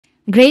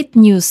Great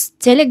news!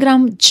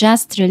 Telegram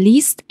just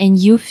released a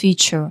new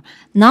feature.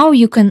 Now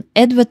you can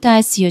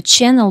advertise your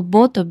channel,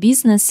 bot or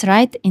business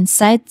right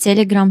inside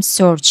Telegram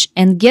search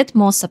and get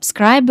more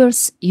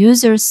subscribers,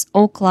 users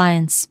or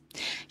clients.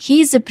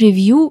 Here is a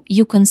preview.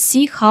 You can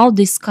see how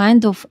this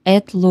kind of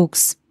ad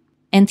looks.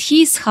 And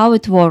here's how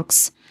it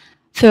works.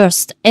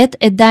 First, add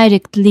a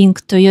direct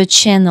link to your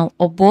channel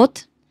or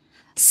bot.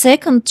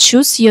 Second,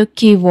 choose your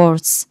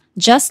keywords,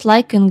 just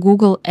like in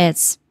Google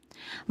Ads.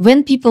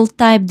 When people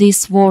type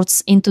these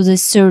words into the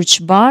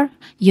search bar,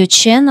 your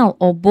channel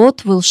or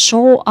bot will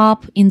show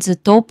up in the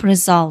top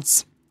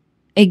results.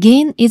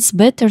 Again, it's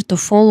better to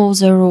follow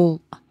the rule,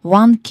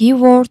 one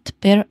keyword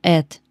per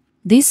ad.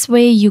 This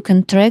way you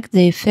can track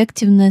the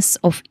effectiveness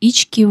of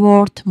each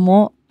keyword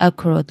more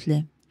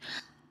accurately.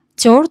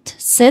 Third,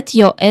 set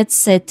your ad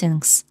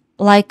settings,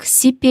 like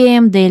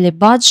CPM, daily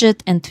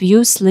budget, and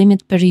views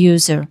limit per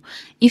user.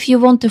 If you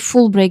want a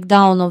full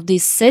breakdown of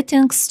these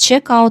settings,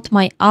 check out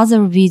my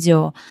other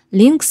video,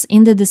 links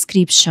in the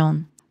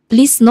description.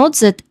 Please note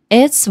that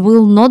ads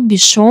will not be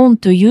shown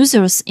to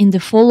users in the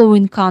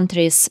following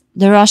countries: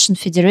 the Russian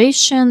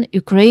Federation,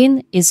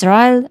 Ukraine,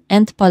 Israel,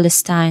 and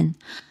Palestine.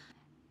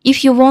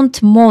 If you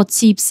want more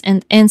tips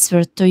and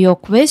answers to your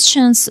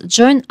questions,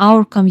 join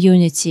our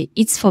community.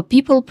 It's for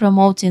people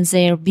promoting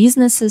their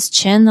businesses,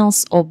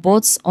 channels, or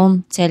bots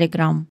on Telegram.